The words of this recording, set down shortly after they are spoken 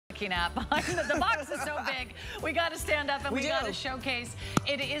looking at behind the box is so big. We got to stand up and we got to showcase.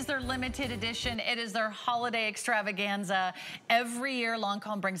 It is their limited edition. It is their holiday extravaganza. Every year,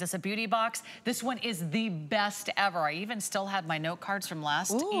 Lancome brings us a beauty box. This one is the best ever. I even still have my note cards from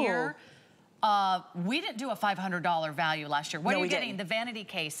last year. We didn't do a $500 value last year. What are you getting? The Vanity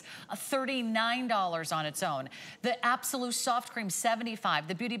case, $39 on its own. The Absolue soft cream, $75.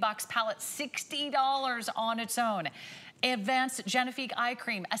 The beauty box palette, $60 on its own. Advanced Genifique eye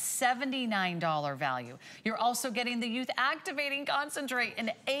cream, a $79 value. You're also getting the Youth Activating Concentrate, an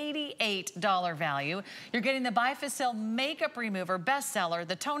 $88 value. You're getting the BiFacil Makeup Remover, bestseller,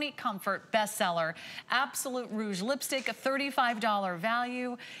 the Tonique Confort, bestseller, Absolute Rouge Lipstick, a $35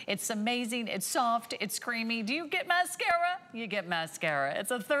 value. It's amazing, it's soft, it's creamy. Do you get mascara? You get mascara.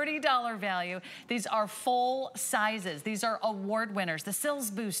 It's a $30 value. These are full sizes. These are award winners. The Cils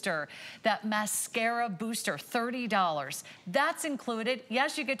Booster, that mascara booster, $30. That's included.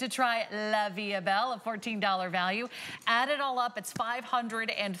 Yes, you get to try La Belle, a $14 value. Add it all up, it's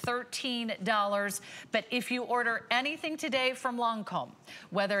 $513. But if you order anything today from Lancome,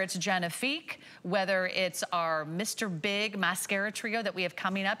 whether it's Genifique, whether it's our Mr. Big mascara trio that we have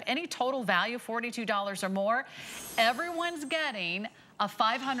coming up, any total value, $42 or more, everyone's getting a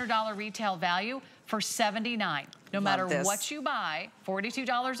 $500 retail value for $79. No matter what you buy,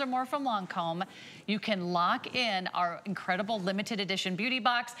 $42 or more from Lancome, you can lock in our incredible limited edition beauty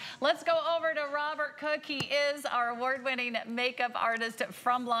box. Let's go over to Robert Cook. He is our award-winning makeup artist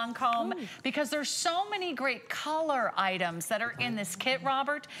from Lancome because there's so many great color items that are in this kit,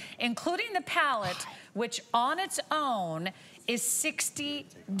 Robert, including the palette, which on its own is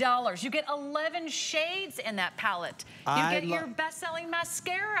 $60. You get 11 shades in that palette. You get your best-selling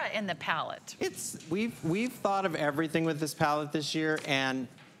mascara in the palette. We've thought of everything with this palette this year, and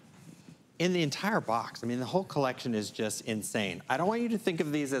in the entire box, I mean, the whole collection is just insane. I don't want you to think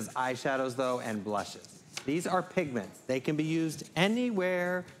of these as eyeshadows, though, and blushes. These are pigments. They can be used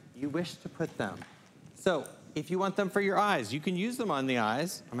anywhere you wish to put them. So if you want them for your eyes, you can use them on the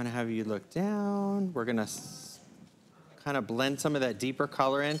eyes. I'm gonna have you look down. We're gonna kind of blend some of that deeper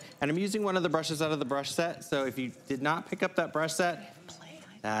color in. And I'm using one of the brushes out of the brush set. So if you did not pick up that brush set,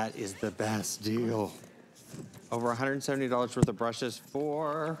 that is the best deal. Over $170 worth of brushes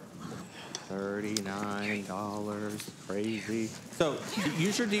for $39, crazy. So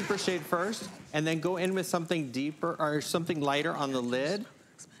use your deeper shade first and then go in with something deeper or something lighter on the lid.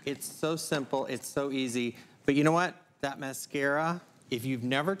 It's so simple, it's so easy. But you know what? That mascara, if you've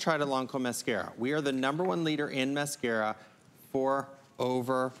never tried a Lancome mascara, we are the #1 leader in mascara for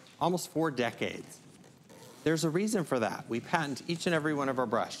over almost 4 decades. There's a reason for that. We patent each and every one of our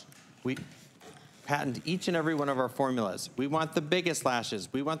brushes. We patent each and every one of our formulas. We want the biggest lashes.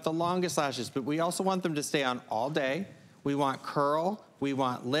 We want the longest lashes, but we also want them to stay on all day. We want curl. We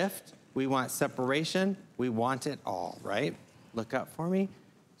want lift. We want separation. We want it all, right? Look up for me.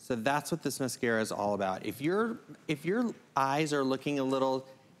 So that's what this mascara is all about. If your eyes are looking a little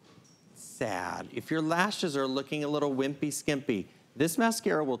sad, if your lashes are looking a little wimpy, skimpy, this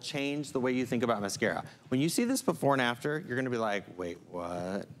mascara will change the way you think about mascara. When you see this before and after, you're gonna be like, wait,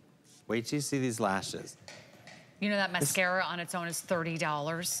 what? Wait till you see these lashes. You know that mascara on its own is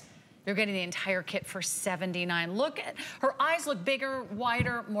 $30. You're getting the entire kit for $79. Look at, her eyes look bigger,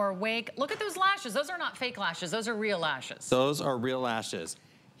 wider, more awake. Look at those lashes. Those are not fake lashes. Those are real lashes. Those are real lashes.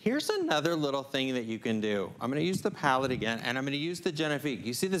 Here's another little thing that you can do. I'm gonna use the palette again, and I'm gonna use the Genifique.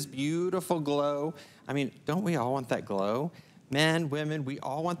 You see this beautiful glow? I mean, don't we all want that glow? Men, women, we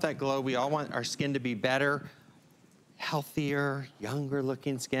all want that glow. We all want our skin to be better, healthier, younger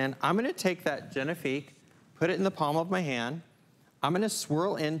looking skin. I'm gonna take that Genifique, put it in the palm of my hand. I'm gonna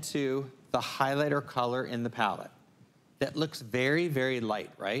swirl into the highlighter color in the palette. That looks very, very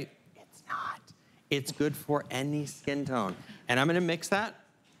light, right? It's not. It's good for any skin tone. And I'm gonna mix that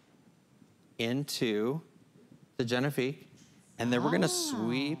into the Genifique, and then we're gonna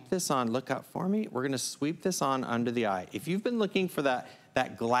sweep this on. Look up for me. We're gonna sweep this on under the eye. If you've been looking for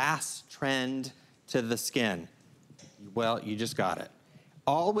that glass trend to the skin, well, you just got it.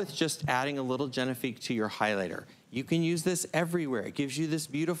 All with just adding a little Genifique to your highlighter. You can use this everywhere. It gives you this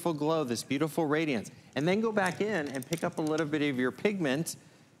beautiful glow, this beautiful radiance. And then go back in and pick up a little bit of your pigment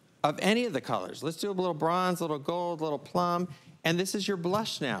of any of the colors. Let's do a little bronze, a little gold, a little plum, and this is your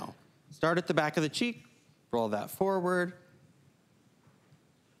blush now. Start at the back of the cheek, roll that forward,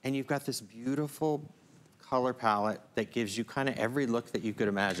 and you've got this beautiful color palette that gives you kind of every look that you could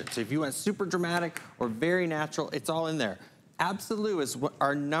imagine. So if you want super dramatic or very natural, it's all in there. Absolue is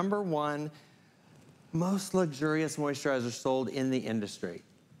our #1 most luxurious moisturizer sold in the industry.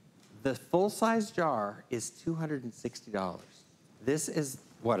 The full-size jar is $260. This is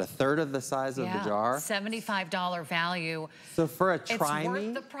what, a third of the size of the jar? $75 value. So for a try me, it's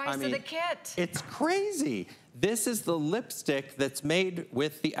worth the price of the kit. It's crazy. This is the lipstick that's made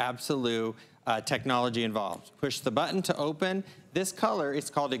with the Absolue technology involved. Push the button to open. This color is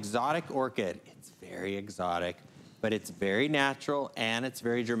called Exotic Orchid. It's very exotic, but it's very natural and it's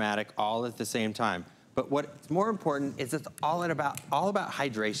very dramatic all at the same time. But what's more important is it's all about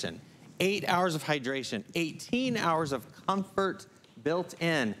hydration. 8 hours of hydration, 18 hours of comfort built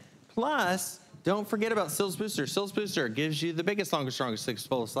in. Plus, don't forget about Cils Booster. Cils Booster gives you the biggest, longest, strongest, thickest,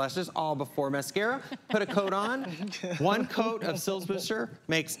 fullest lashes all before mascara. Put a coat on. One coat of Cils Booster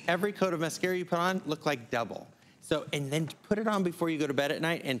makes every coat of mascara you put on look like double. So, and then put it on before you go to bed at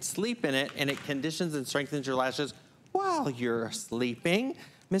night and sleep in it, and it conditions and strengthens your lashes while you're sleeping.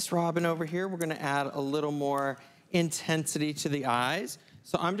 Miss Robin over here, we're gonna add a little more intensity to the eyes.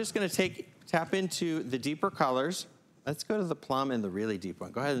 So I'm just gonna tap into the deeper colors. Let's go to the plum and the really deep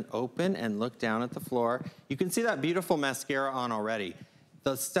one. Go ahead and open and look down at the floor. You can see that beautiful mascara on already.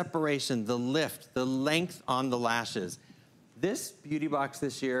 The separation, the lift, the length on the lashes. This beauty box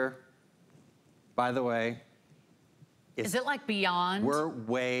this year, by the way, is it like beyond? We're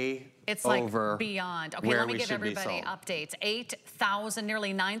way it's over like beyond. Okay, let me give everybody updates. 8,000,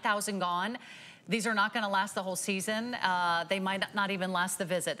 nearly 9,000 gone. These are not going to last the whole season. They might not even last the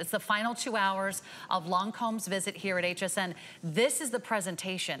visit. It's the final 2 hours of Lancme's visit here at HSN. This is the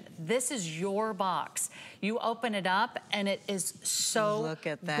presentation. This is your box. You open it up and it is so Look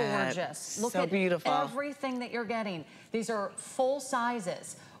at that. Gorgeous. Look at beautiful. Everything that you're getting. These are full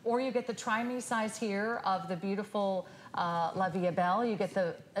sizes. Or you get the try me size here of the beautiful La Vie Belle. You get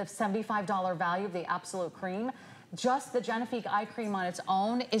the $75 value of the Absolue cream. Just the Genifique eye cream on its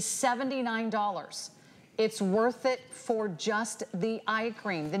own is $79. It's worth it for just the eye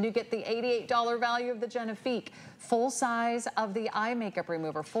cream. Then you get the $88 value of the Genifique, full size of the eye makeup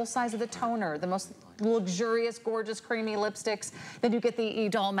remover, full size of the toner, the most luxurious, gorgeous, creamy lipsticks. Then you get the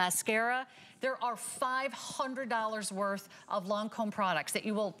Idole mascara. There are $500 worth of Lancme products that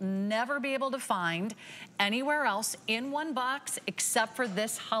you will never be able to find anywhere else in one box except for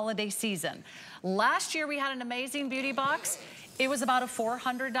this holiday season. Last year we had an amazing beauty box. It was about a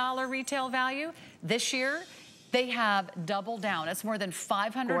 $400 retail value. This year, they have doubled down. It's more than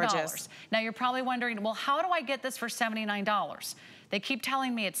 $500. Gorgeous. Now you're probably wondering, well, how do I get this for $79? They keep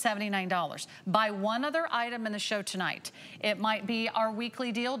telling me it's $79. Buy one other item in the show tonight. It might be our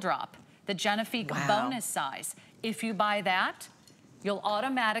weekly deal drop, the Genifique bonus size. If you buy that, you'll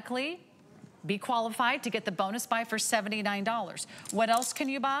automatically be qualified to get the bonus buy for $79. What else can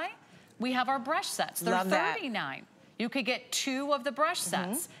you buy? We have our brush sets. They're $39. You could get 2 of the brush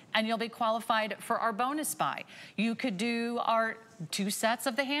sets and you'll be qualified for our bonus buy. You could do our 2 sets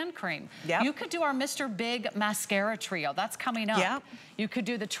of the hand cream. You could do our Mr. Big mascara trio. That's coming up. You could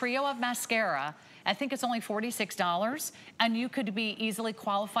do the trio of mascara. I think it's only $46, and you could be easily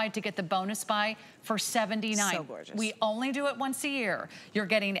qualified to get the bonus buy for $79. So gorgeous. We only do it once a year. You're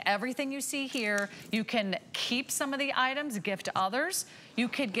getting everything you see here. You can keep some of the items, gift others. You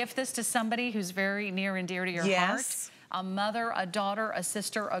could gift this to somebody who's very near and dear to your heart. A mother, a daughter, a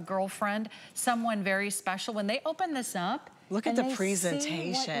sister, a girlfriend, someone very special. When they open this up, look at the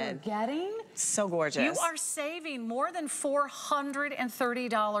presentation. See what you're getting. So gorgeous. You are saving more than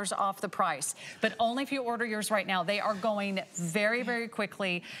 $430 off the price, but only if you order yours right now. They are going very, very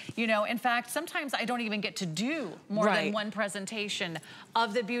quickly. You know, in fact, sometimes I don't even get to do more than one presentation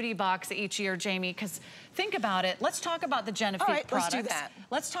of the beauty box each year, Jamie, because think about it. Let's talk about the Genifique products. Let's do that.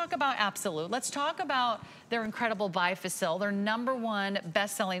 Let's talk about Absolue. Let's talk about their incredible BiFacil, their #1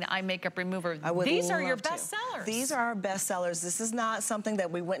 best-selling eye makeup remover. These are your best sellers. These are our best sellers. This is not something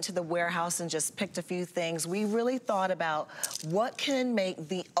that we went to the warehouse and just picked a few things. We really thought about what can make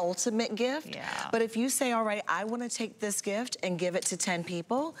the ultimate gift. But if you say, all right, I want to take this gift and give it to 10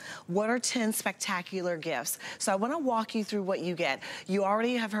 people, what are 10 spectacular gifts? So I want to walk you through what you get. You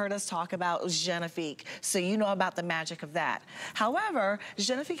already have heard us talk about Genifique, so you know about the magic of that. However,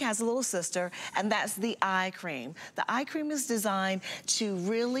 Genifique has a little sister, and that's the eye cream. The eye cream is designed to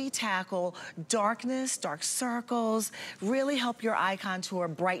really tackle darkness, dark circles, really help your eye contour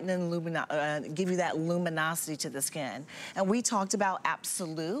brighten and give you that luminosity to the skin. And we talked about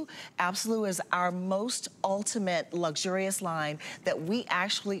Absolue. Absolue is our most ultimate luxurious line that we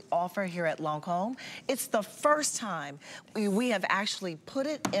actually offer here at Lancme. It's the first time we have actually put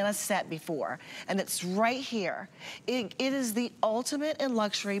it in a set before, and it's right here. It is the ultimate in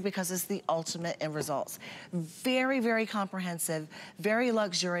luxury because it's the ultimate in results. Very, very comprehensive, very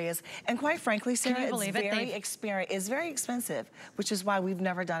luxurious, and quite frankly, Sarah, it's very expensive, which is why we've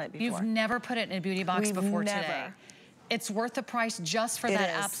never done it before. You've never put it in a beauty box before today. it's worth the price just for that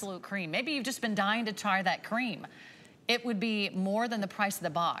Absolute cream. Maybe you've just been dying to try that cream. It would be more than the price of the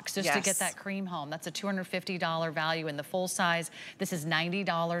box just to get that cream home. That's a $250 value in the full size. This is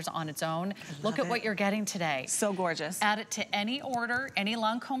 $90 on its own. Look at what you're getting today. So gorgeous. Add it to any order, any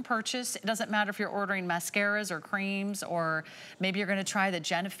Lancome purchase. It doesn't matter if you're ordering mascaras or creams, or maybe you're gonna try the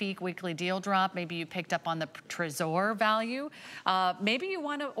Genifique weekly deal drop. Maybe you picked up on the Trésor value. Maybe you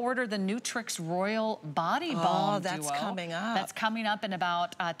wanna order the Nutrix Royal Body Balm Duo. That's coming up. That's coming up in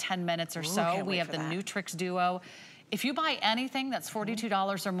about 10 minutes or so. We have the Nutrix Duo. If you buy anything that's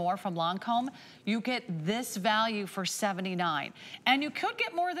 $42 or more from Lancome, you get this value for $79. And you could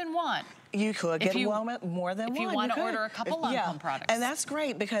get more than one. You could get more than one. If you want to order a couple Lancome products. And that's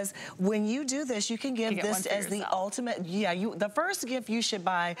great, because when you do this, you can give this as the ultimate, the first gift you should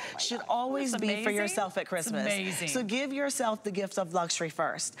buy should always be for yourself at Christmas. It's amazing. So give yourself the gift of luxury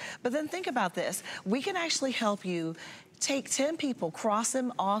first. But then think about this. We can actually help you take 10 people, cross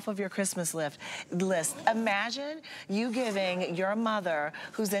them off of your Christmas list. Imagine you giving your mother,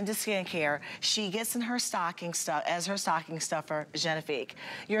 who's into skincare, she gets in her stocking stuff as her stocking stuffer, Genifique.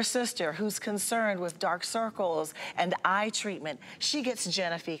 Your sister, who's concerned with dark circles and eye treatment, she gets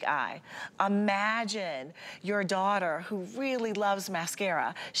Genifique Eye. Imagine your daughter, who really loves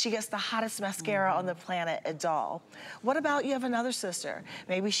mascara, she gets the hottest mascara on the planet, Idole. What about you have another sister?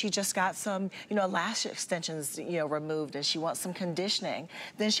 Maybe she just got some, lash extensions, removed, and she wants some conditioning.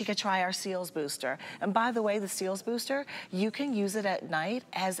 Then she could try our Cils Booster. And by the way, the Cils Booster, you can use it at night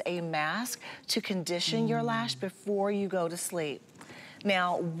as a mask to condition your lash before you go to sleep.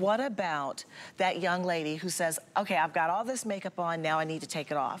 Now, what about that young lady who says, okay, I've got all this makeup on, now I need to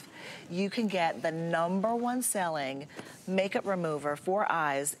take it off? You can get the #1 selling makeup remover for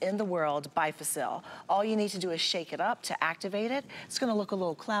eyes in the world, BiFacil. All you need to do is shake it up to activate it. It's gonna look a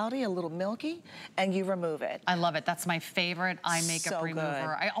little cloudy, a little milky, and you remove it. I love it. That's my favorite eye makeup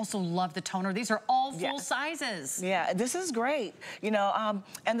remover. I also love the toner. These are all full sizes. Yeah, this is great.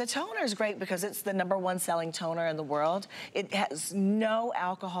 And the toner is great because it's the #1 selling toner in the world. It has no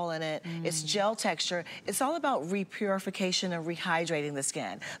alcohol in it. It's gel texture. It's all about repurification and rehydrating the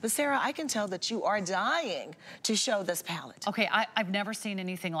skin. But Sarah, I can tell that you are dying to show this palette. Okay, I've never seen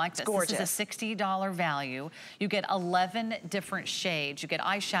anything like this. It's gorgeous. This is a $60 value. You get 11 different shades. You get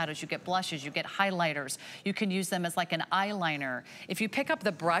eyeshadows, you get blushes, you get highlighters. You can use them as like an eyeliner. If you pick up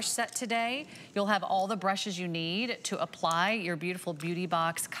the brush set today, you'll have all the brushes you need to apply your beautiful beauty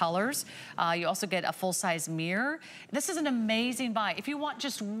box colors. You also get a full-size mirror. This is an amazing buy. If you want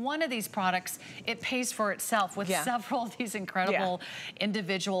just one of these products, it pays for itself with several of these incredible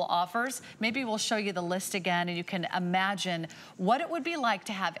individual offers. Maybe we'll show you the list again, and you can imagine what it would be like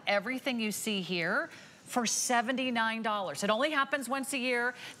to have everything you see here for $79. It only happens once a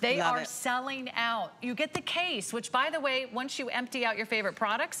year. They are selling out. You get the case, which, by the way, once you empty out your favorite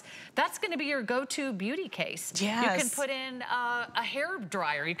products, that's gonna be your go-to beauty case. Yes. You can put in a hair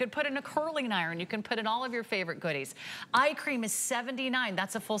dryer. You could put in a curling iron. You can put in all of your favorite goodies. Eye cream is $79.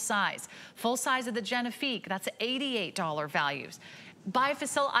 That's a full size. Full size of the Genifique, that's $88 values.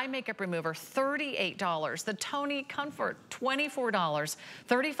 BiFacil eye makeup remover, $38. The Tonique Confort, $24.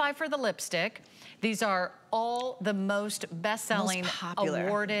 $35 for the lipstick. These are all the most best-selling,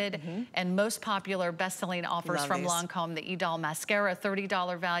 awarded, and most popular best-selling offers from Lancome. The Idole mascara,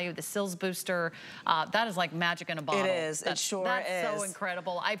 $30 value. The Cils Booster, that is like magic in a bottle. It is. It sure is. That's so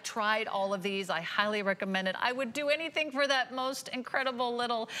incredible. I've tried all of these. I highly recommend it. I would do anything for that most incredible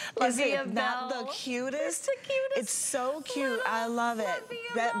little Is it not the cutest? It's the cutest. It's so cute. I love it.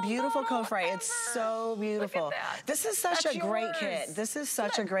 That beautiful coffret. It's so beautiful. Look at that. This is such a great kit. This is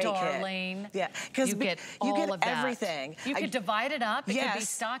such a great kit. Darling. Yeah, because you get all of everything. You could divide it up. It could be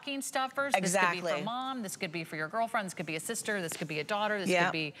stocking stuffers. Exactly. This could be for mom. This could be for your girlfriend. This could be a sister. This could be a daughter. This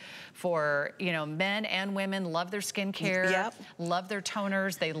could be for, men and women. Love their skincare. Love their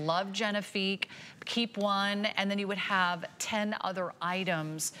toners. They love Genifique. Keep one, and then you would have 10 other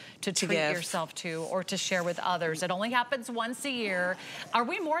items to treat yourself to or to share with others. It only happens once a year. Are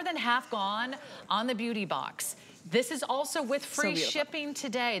we more than half gone on the beauty box? This is also with free shipping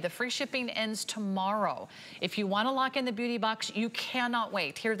today. The free shipping ends tomorrow. If you want to lock in the beauty box, you cannot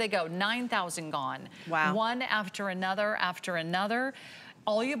wait. Here they go, 9,000 gone. Wow. One after another after another.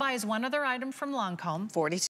 All you buy is one other item from Lancome. 42.